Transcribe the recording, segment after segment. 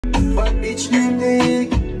bitch named Dick.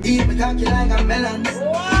 Eat me cocky like a melon.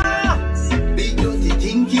 Big dirty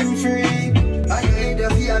thinking free. I hate the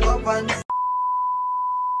fear up and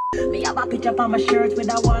me have a picture on my shirt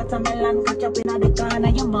with a watermelon catch up in the corner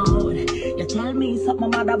of your mouth. You tell me something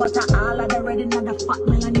mother, but all of the red in the fat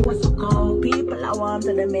melon you was so cold. People I want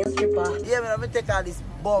to the male stripper. Yeah, man, I'm gonna take all this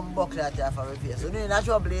bomb buckler that you have for my face. So you know,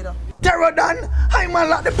 natural blade. Terro done, I'm a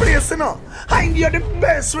lot the place, you know. I give you the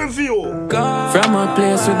best review. From a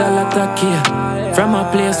place with a lot of care, from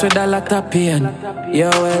a place with a lot of pain. Yo,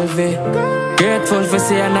 LV, grateful for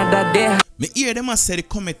see another day. Me hear them say the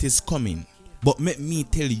comet is coming. But let me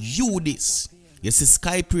tell you this. You see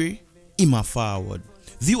SkiePree, him a forward.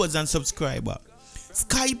 Viewers and subscribers.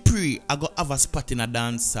 SkiePree I go have a spot in a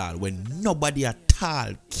dance hall when nobody at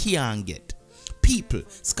all can get. People,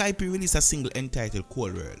 SkiePree released a single entitled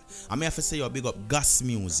Cold World. I may have to say you big up Gas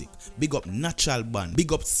Music, big up Natural Band,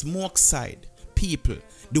 big up Smoke Side. People,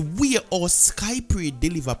 the way our SkiePree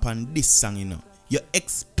deliver upon this song, you know. You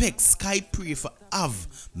expect SkiePree for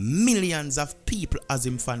have millions of people as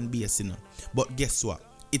him fan base, you know. But guess what?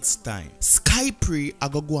 It's time. SkiePree I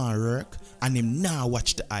go and work and him now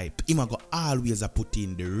watch the hype. Him I go always put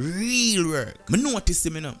in the real work. Me notice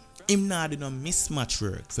him, you know. Him now do no mismatch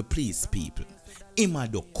work for please people. Him a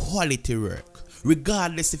do quality work.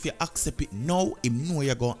 Regardless if you accept it now, him know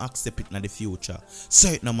you're going to accept it in the future. So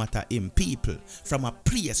it no matter him, people, from a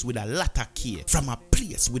place with a lot of care, from a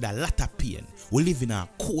place with a lot of pain, we live in a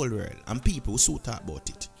cold world and people so talk about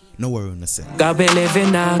it. No worry on yourself. God be living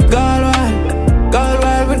in a gold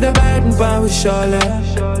world with the burden for we shoulder.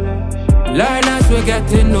 Learn as we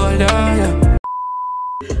getting older, yeah.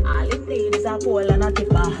 All it need is a pole and a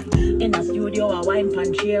tipper. In a studio, a wine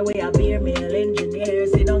pan chair where a beer mill engineer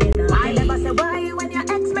sit down in a. I never say why when your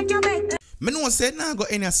ex make you make. Me no say nah go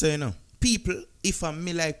any say no. People, if I'm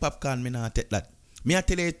me like Popcaan, me not take that. Me I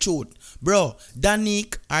tell you the truth. Bro,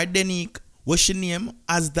 Denyque, what's she name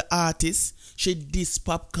as the artist? She diss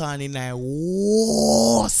Popcaan in a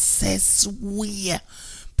worstest way.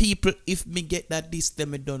 People, if me get that diss, then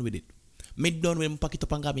me done with it. Me done with me pack it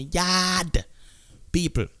up and got me yard.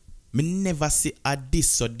 People, me never see a diss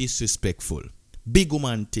so disrespectful. Big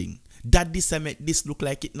woman thing. That this I make this look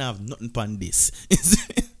like it now have nothing upon this.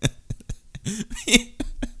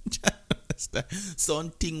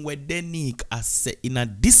 Something where Denyque has said in a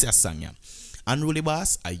this song. And really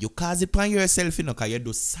boss, you cause it upon yourself, you know, because you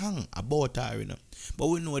do song about her, you know. But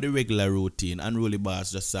we know the regular routine, and really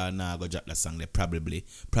boss just now go drop the song, they probably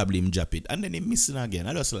him drop it. And then he missing again.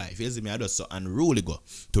 I just life, you see me? I just so unruly go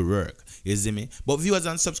to work. You see me? But viewers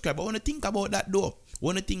and subscribers, I want to think about that though.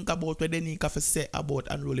 Want to think about what Denyque have to say about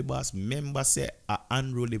Unruly Boss. Member say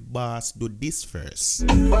Unruly Boss do this first.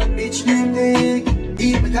 but bitch named Dick.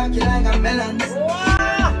 Eat me cocky like a melon.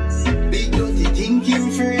 Big dirty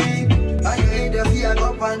thinking free. I hate the fear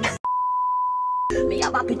up and Me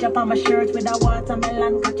have a picture on my shirt with a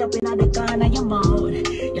watermelon catch up in the corner of your mouth.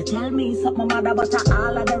 You tell me something mother, but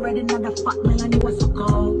all of the red in the fat melon you was so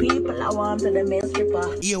cold. People I want to the male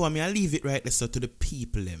stripper. Yeah, well, I leave it right there so to the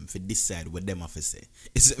people them for decide what them have to say.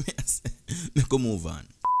 Is it me? Me go move on.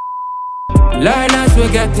 Learn as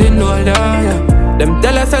we getting older, yeah. Them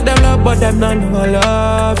tell us that them love, but them not know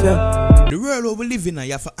love, yeah. The world where we live in,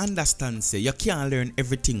 you have to understand, say, you can't learn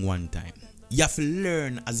everything one time. You have to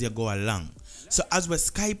learn as you go along. So as we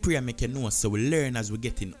SkiePree make you know, so we learn as we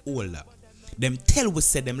getting older. Them tell we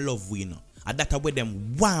say them love we, you know. And that's where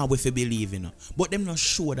them want we to believe, you know. But them not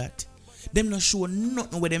sure that. Them not sure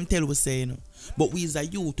nothing what them tell we say, you know. But we as a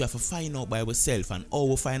youth, we have to find out by ourselves. And how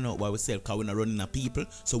we find out by ourselves, because we're not running a people.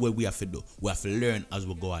 So what we have to do, we have to learn as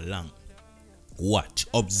we go along. Watch,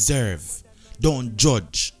 observe, don't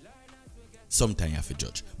judge. Sometimes you have to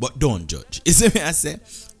judge, but don't judge. You see what I say?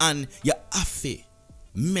 And you have to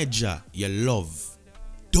measure your love.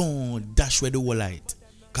 Don't dash where the whole light.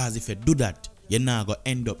 Because if you do that, you're not going to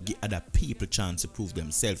end up give other people chance to prove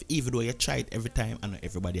themselves. Even though you try it every time and not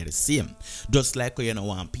everybody are the same. Just like you don't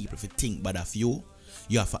want people to think bad of you,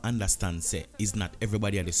 you have to understand, say, it's not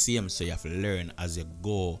everybody are the same. So you have to learn as you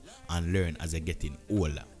go and learn as you're getting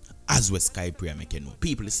older. As we SkiePree make you know.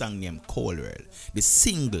 People, the song name Cold World. The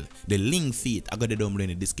single, the link feed, I got the down below in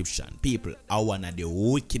the description. People, I one of the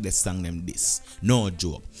wickedest song name this. No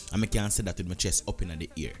joke. And I can say that with my chest up in the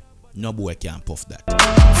ear. No boy can puff that.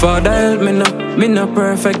 Father help me no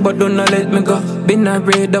perfect, but don't let me go. Been a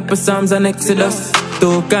read up with Psalms and Exodus.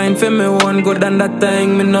 Too kind for me, one good and that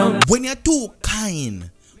thing me know. When you're too kind,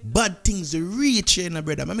 bad things reach you,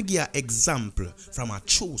 brother. Let me give you an example from a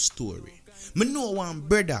true story. Me know one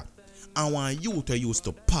brother and one youth who used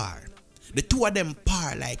to par. The two of them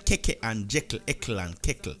par like Keke and Jekyll, Ekel and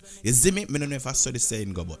Kekel. You see me? I don't know if I saw the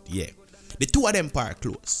saying go, but yeah. The two of them part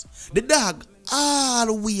close. The dog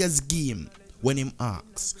always game when him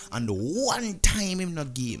asks, and the one time him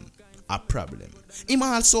not game, a problem. Him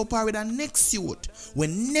also par with a next youth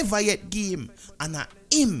when never yet game, and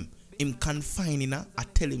him confining her. I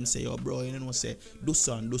tell him say, yo bro, you know say do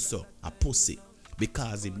so and do so, a pussy,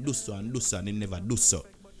 because him do so and him never do so.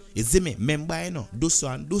 You see me? Remember, you know, do so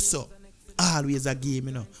and do so. Always a game,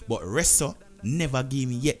 you know. But rest so never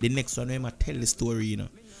game yet. The next one when I tell the story, you know.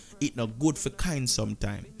 It not good for kind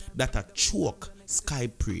sometime. That a choke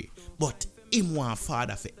SkiePree. But him want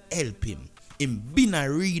father for help him. Him been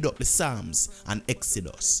a read up the Psalms and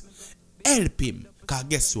Exodus. Help him. Cause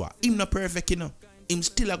guess what? Him not perfect, you know. Him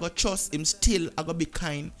still a go trust, him still a go be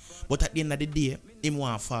kind. But at the end of the day, him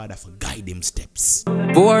want father for guide him steps.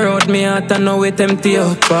 Pour out me heart and now it empty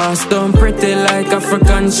out. Pass down pretty like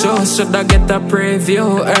African shows. Should I get a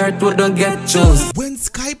preview? Earth wouldn't get chose. When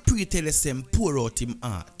SkiePree tell us him pour out him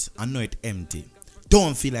heart and know it empty,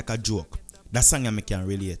 don't feel like a joke. That song I can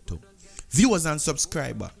relate to. Viewers and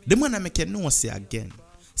subscribers, the man I make you know say again.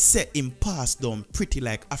 Say him pass down pretty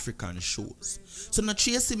like African shows. So not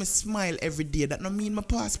chase me smile every day. That no mean my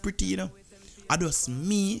pass pretty, you know. I just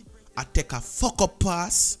me, I take a fuck up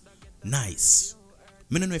pass. Nice.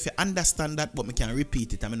 I don't know if you understand that, but I can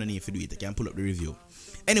repeat it. I don't know if you do it. I can pull up the review.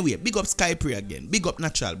 Anyway, big up SkiePree again. Big up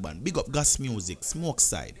Natural Band. Big up Gas Music. Smoke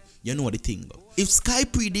Side. You know the thing. If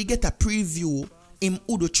SkiePree they get a preview, him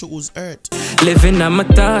would choose Earth. Living on my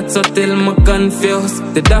thoughts until I'm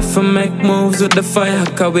confused. Did I for make moves with the fire?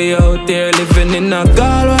 Cause we out there living in a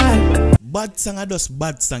Galway. Bad song are just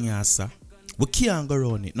bad song, yeah, sir. We can't go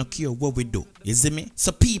around it, no care what we do. You see me?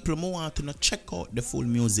 So people more want to check out the full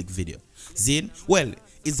music video. Zin? Well,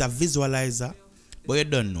 it's a visualizer, but you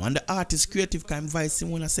don't know. And the artist creative can invite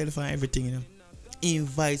him when I self and everything, you know.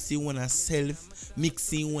 Invite him when I self,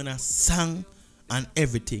 mixing when I song and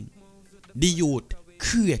everything. The youth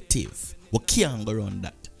creative. We can't go around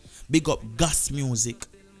that. Big up Gas Music.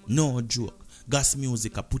 No joke. Gas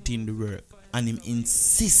Music I put in the work. And him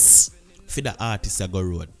insists for the artist to go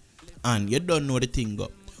road. And you don't know the thing go.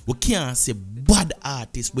 We can't say bad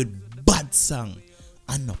artist with bad song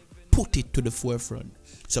and not put it to the forefront.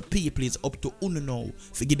 So people is up to uno now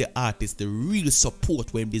to give the artist the real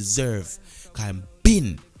support when deserve. Cause him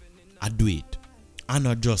been I do it. And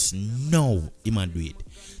not just now him a do it.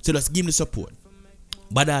 So just give him the support.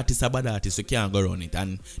 Bad artist are bad artist, you can't go around it.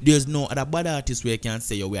 And there's no other bad artist where you can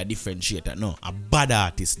say, yo, we are differentiator. No, a bad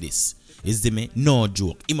artist this. Is the me? No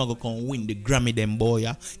joke. He go come win the Grammy them boy.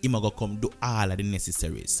 He go come do all of the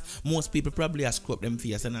necessaries. Most people probably ask up them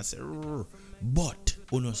face and I say, but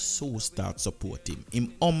uno so start support him.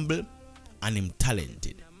 Him humble and him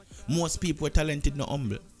talented. Most people are talented, not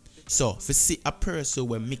humble. So if you see a person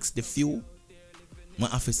who mix the few, I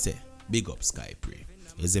have to say, big up SkiePree.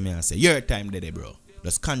 You see me? I say, your time today, bro.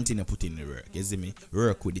 Just continue putting the work. You see me?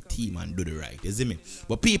 Work with the team and do the right. You see me?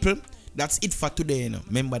 But people, that's it for today. You know?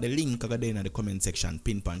 Remember the link over there in the comment section.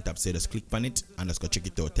 Pin pan tap. Say just click on it and just go check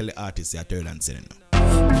it out. Tell the artist you're third and saying.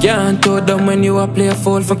 Can't throw them when you a play a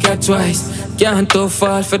fool for catch twice. Can't throw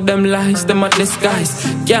fall for them lies, them at disguise.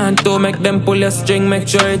 Can't throw make them pull your string, make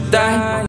sure it die.